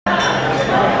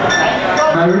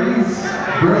Tyrese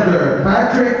brother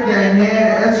Patrick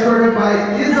Gagné, escorted by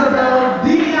Isabel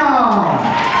Dion.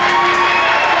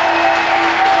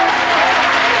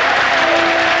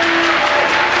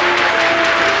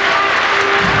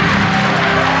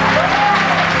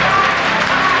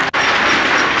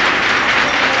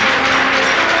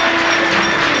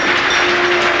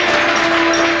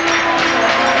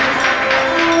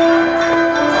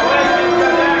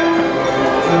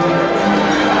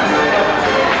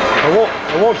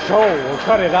 It won't show, we'll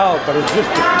cut it out, but it's just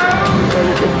so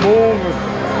you can move.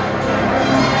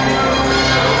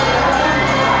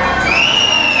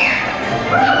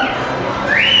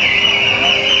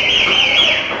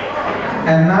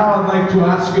 And now I'd like to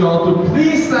ask you all to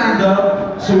please stand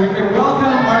up so we can welcome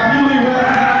our newlyweds.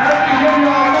 And I'd like to give you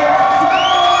all make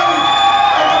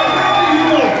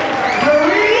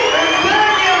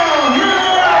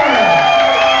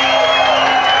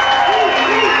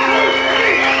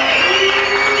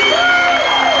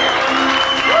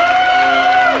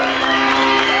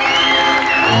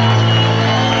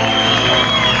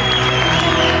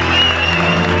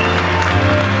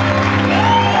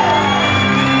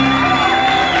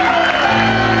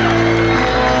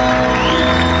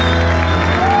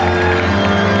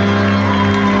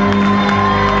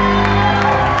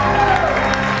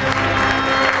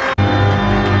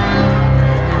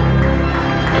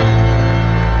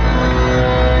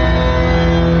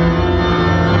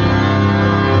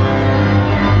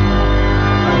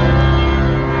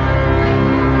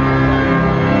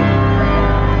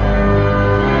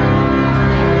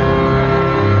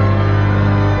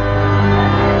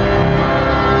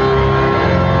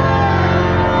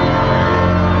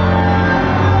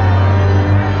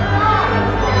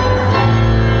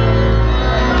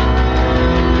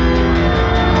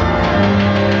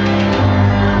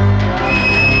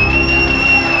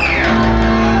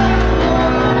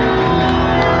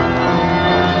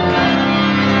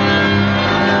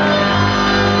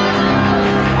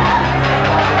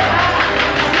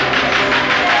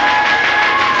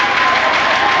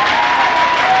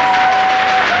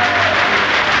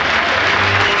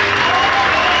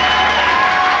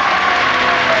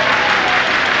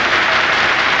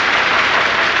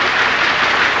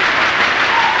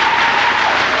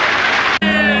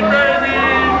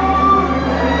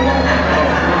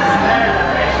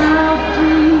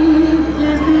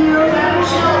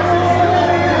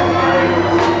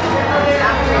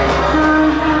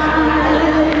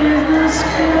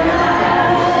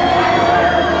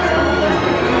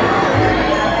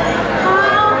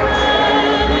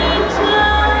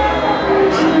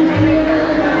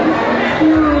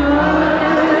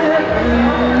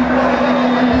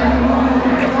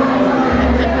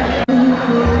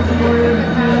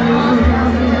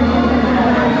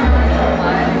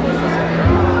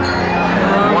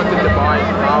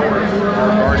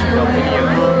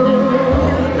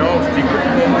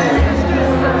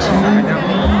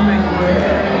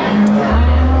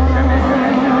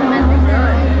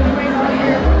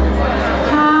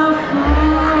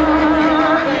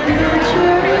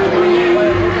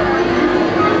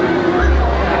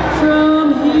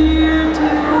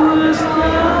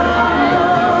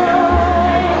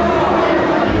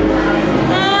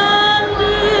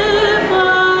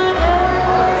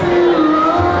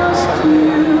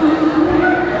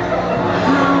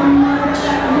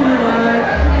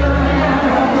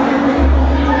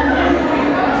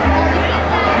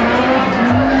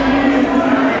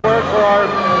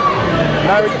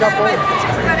married couple.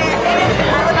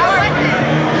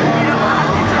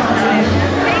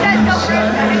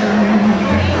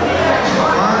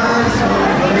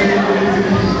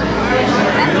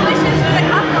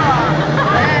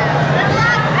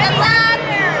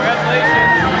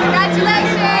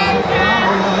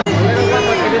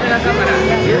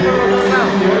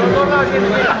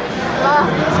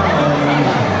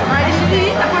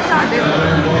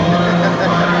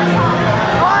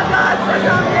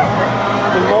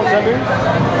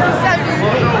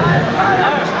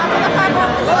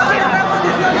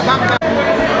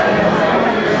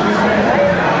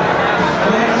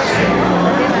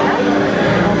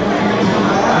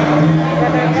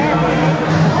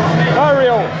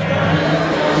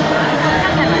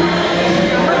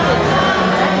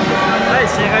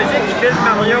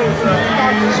 Mario, ça.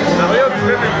 Mario qui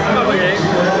fait un petit Mario.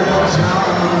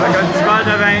 Avec un petit verre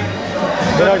de vin.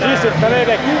 Roger, c'est le frère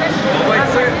à qui? On va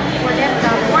être sûr.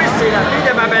 Moi, c'est la fille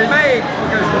de ma belle-mère.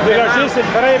 Roger, c'est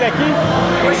le frère à qui?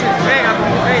 Moi, c'est le frère à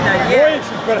mon frère d'Aliette.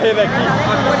 Oui, c'est le frère à qui?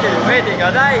 Toi, t'es le frère des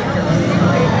Godailles.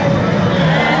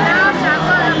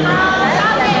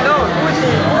 Non, toi,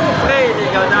 t'es le frère des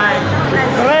Godailles.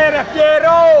 Frère à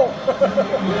Pierrot!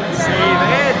 C'est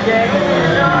vrai.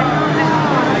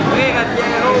 Frère à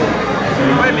Pierrot.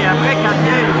 Oui, mais après, quand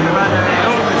Pierre est devant la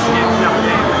maison, je me souviens plus de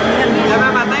rien.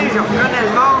 Demain matin, je reconnais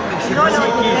le monde, mais je sais pas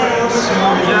c'est qui.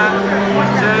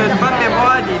 J'ai une bonne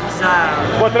mémoire des visages.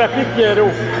 Pas te rappeler de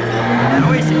Pierrot.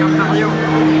 Oui, c'est comme Mario.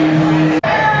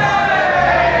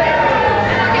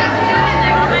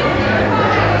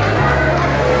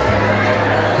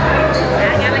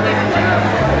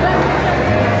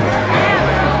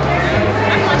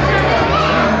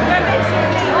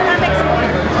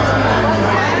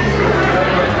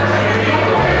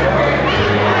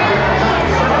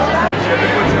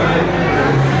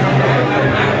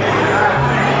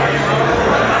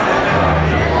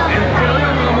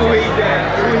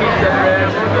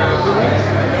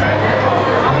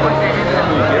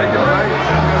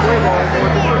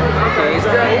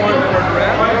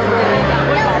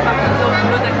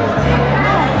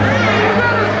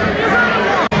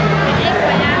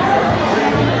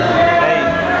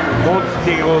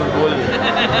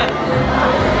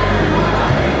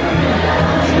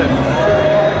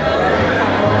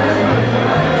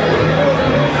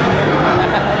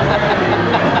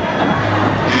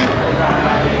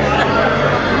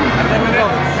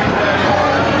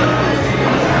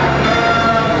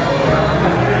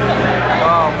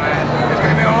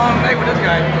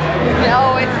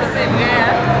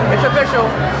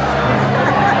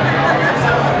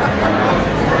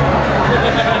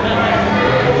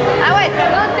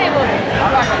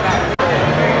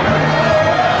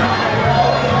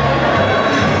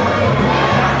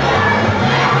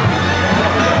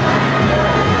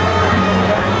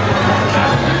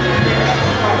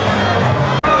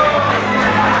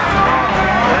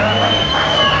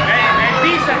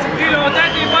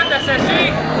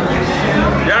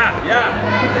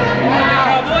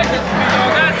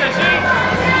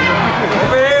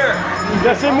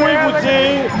 Laissez-moi vous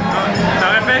dire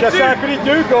que ça a pris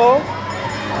 2 gars,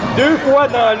 2 fois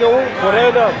dans l'eau pour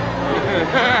un homme.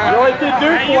 Ils ont été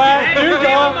 2 fois, 2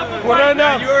 gars pour un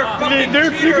homme. Les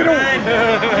 2 plus gros.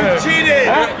 You cheated!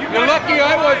 Huh? You're lucky I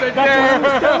wasn't That's what I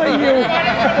was there! telling you.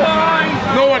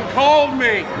 No one called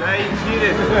me!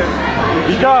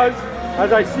 Because,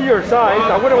 as I see your size,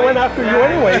 I would have went after you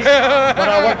anyway, but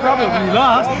I would probably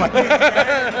lost.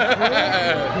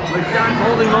 But John's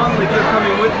holding on like you're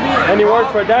coming with me. Any word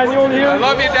for Daniel I here?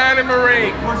 love you, Dan and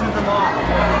Marie. Forces them off.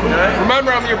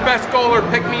 Remember, I'm your best goaler.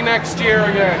 Pick me next year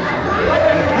again.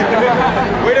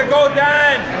 Way to go,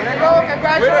 Dan! Way to go,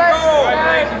 congratulations!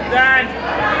 Way to go! Dan!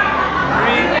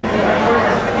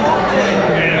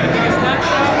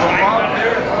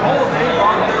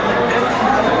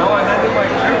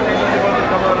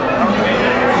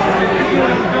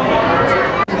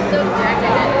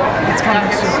 It's kind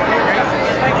of super.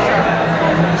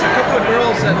 There's a couple of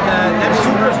girls that Debbie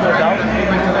Supers were out. We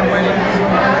went to their wedding.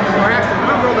 Or actually,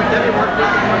 one girl that Debbie worked with,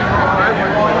 and one girl that I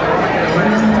worked with.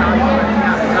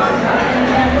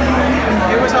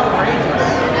 It was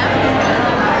outrageous.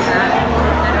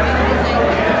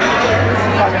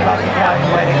 Talking about the Italian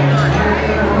wedding.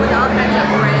 With all kinds of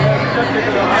bread.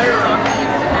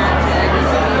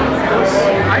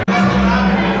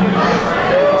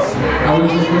 I was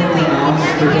just going to announce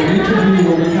that the interview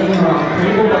will be coming around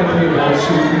table by table so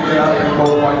you can get up and go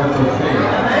by the buffet.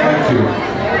 Thank you.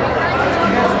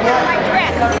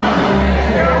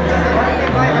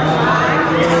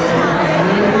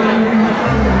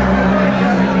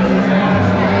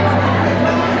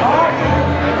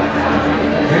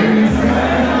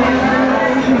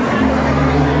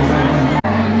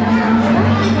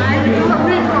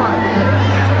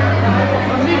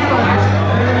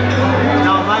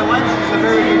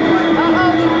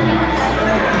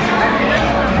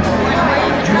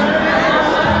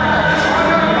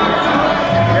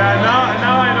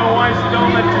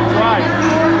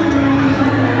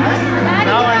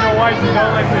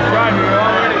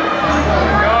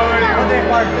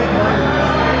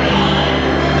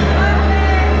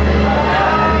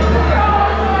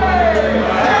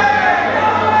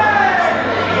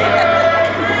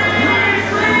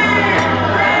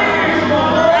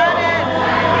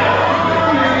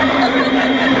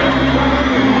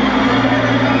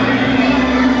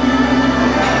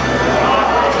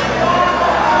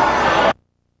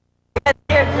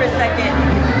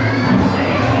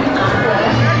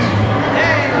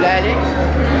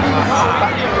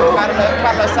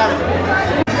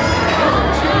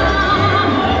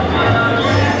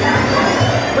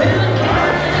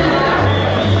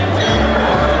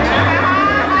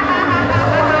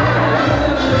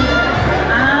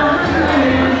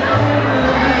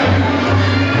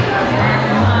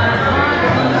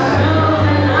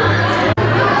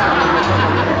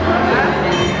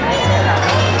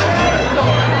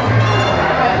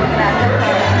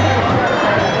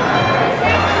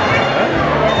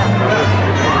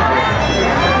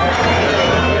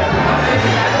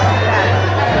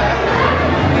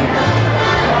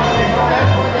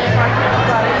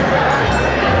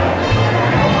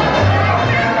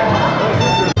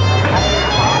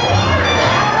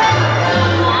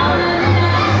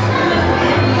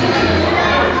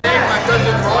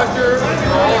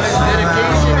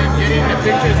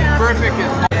 perfect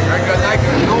is like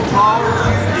no balls.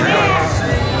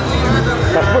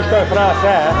 Parce que moi, je suis un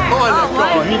Français, hein? Oh,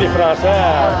 le J'ai mis des Français.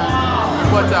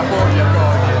 Pas de ta faute, le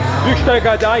corps. Vu que je suis un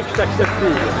gars d'ail, je suis accepté.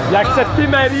 Il a accepté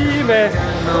Marie, mais...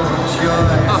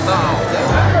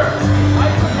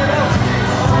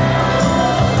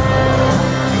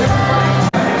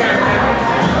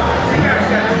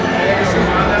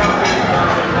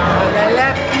 La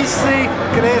piscée,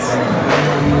 Chris.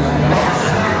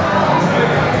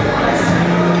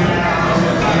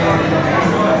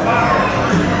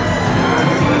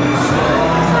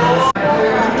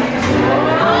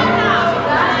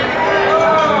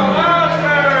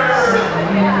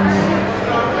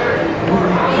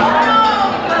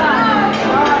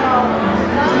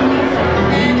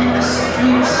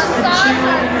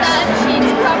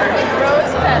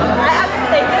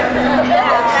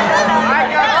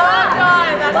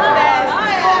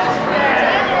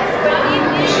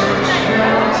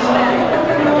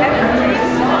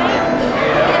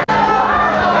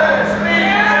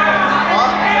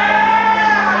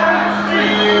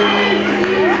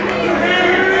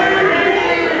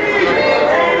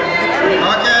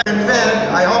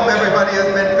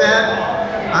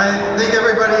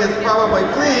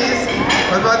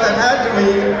 with what they've had to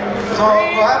eat. So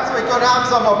perhaps we could have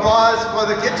some applause for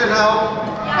the kitchen help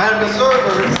and the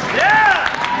servers. Yeah!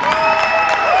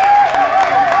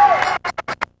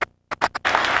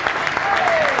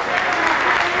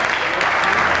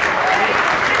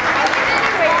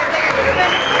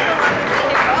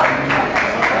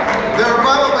 There are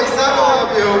probably several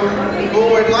of you who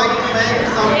would like to make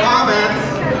some comments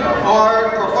or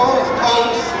propose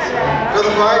toasts to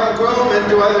the bride and groom and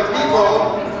to other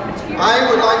people. I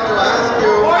would like to ask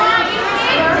you,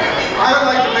 I would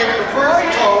like to make the first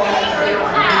toast.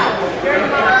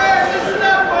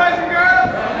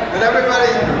 And everybody,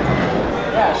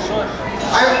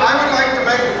 I would like to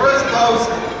make the first toast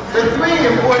to three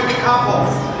important couples.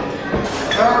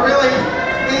 There are really,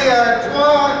 il y a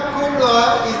trois couples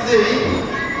ici.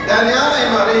 Daniel et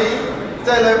Marie,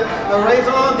 c'est la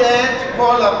raison d'être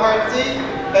pour la partie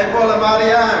et pour le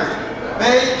mariage.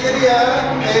 Mais il y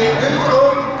a deux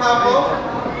autres couples,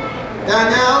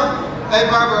 Daniel et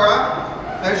Barbara,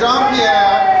 et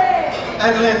Jean-Pierre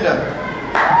et Linda.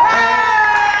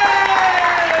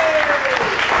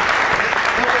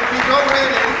 If you go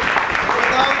ready,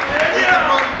 without these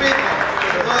important people,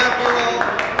 so if you will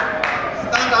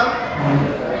stand up,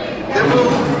 they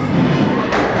move.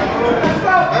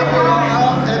 Everyone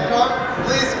else and talk,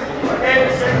 please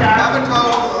have a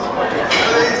toast to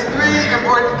these three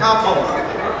important couples.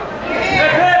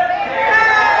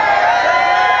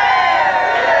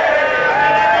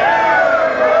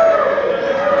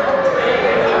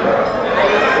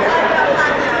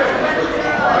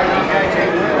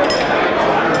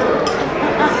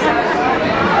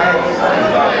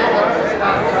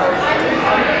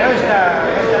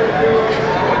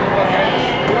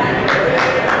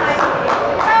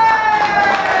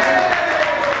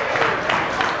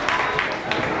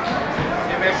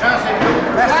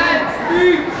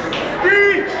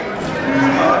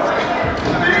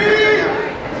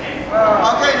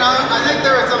 Okay, now I think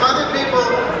there are some other people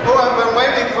who have been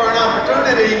waiting for an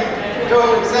opportunity to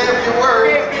say a few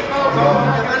words. So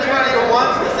if anybody who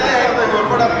wants to say something will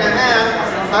put up their hand,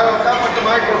 I will come with the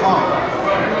microphone.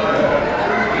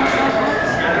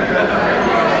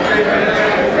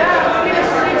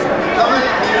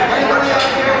 Anybody out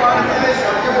here want to say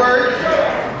a few words?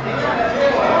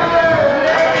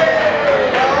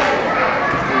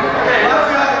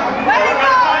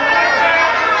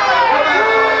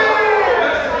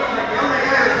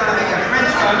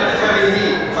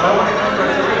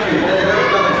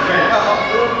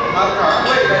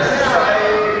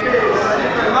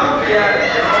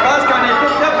 Je pense qu'on est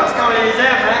tous là parce qu'on les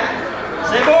aime, hein?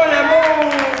 C'est beau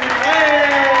l'amour! Hey!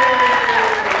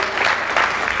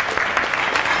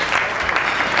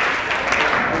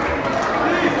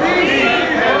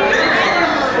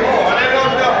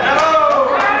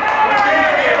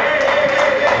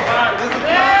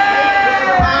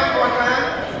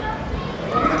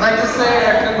 I'd like to say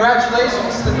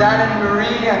congratulations to Dan and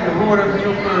Marie and who would have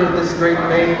knew for this great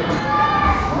baby.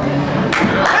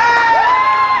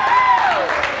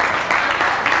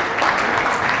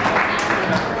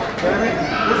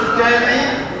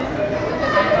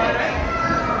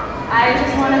 I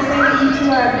just want to say that you two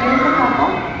are a beautiful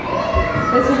couple.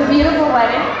 This was a beautiful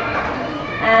wedding,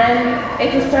 and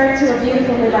it's a start to a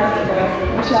beautiful new life together.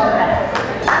 Wish you all the best.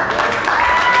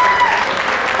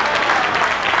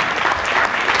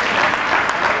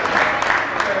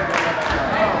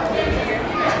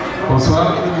 Bonsoir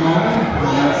tout le monde,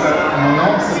 mon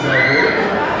nom c'est David.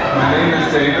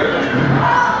 David.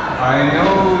 I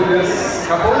know this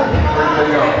couple. Where'd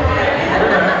they go?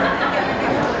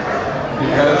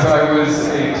 Because I was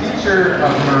a teacher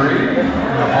of Marie, and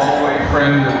a hallway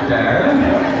friend of Dan.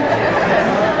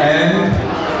 And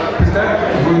peut-être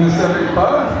vous ne savez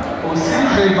pas, aussi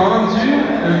j'ai vendu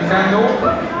un canot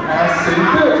à ces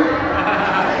deux.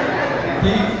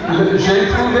 J'ai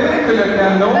trouvé que le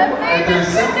canot était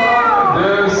symbole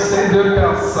de ces deux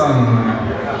personnes.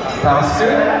 Parce que,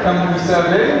 comme vous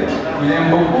savez, il aime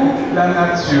beaucoup la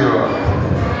nature.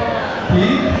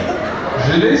 Puis,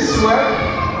 je les souhaite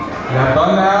la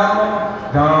bonne âme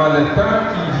dans le temps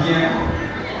qui vient.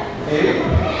 Et,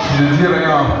 je le dirai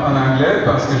en anglais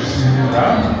parce que je suis venu là.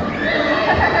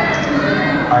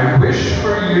 I wish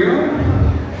for you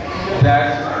that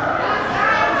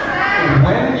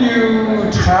when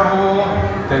you travel,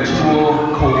 that you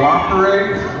will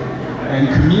cooperate and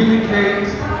communicate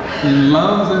in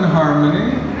love and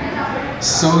harmony,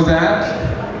 so that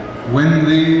when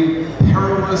the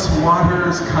perilous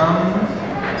waters come,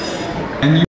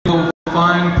 and you will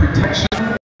find protection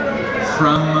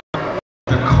from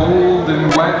the cold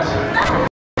and wet,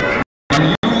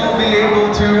 and you will be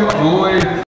able to avoid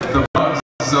the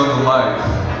bugs of life.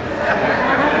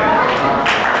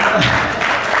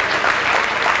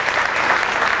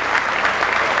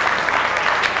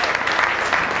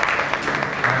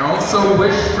 I also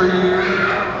wish for you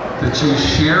that you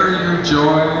share your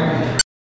joy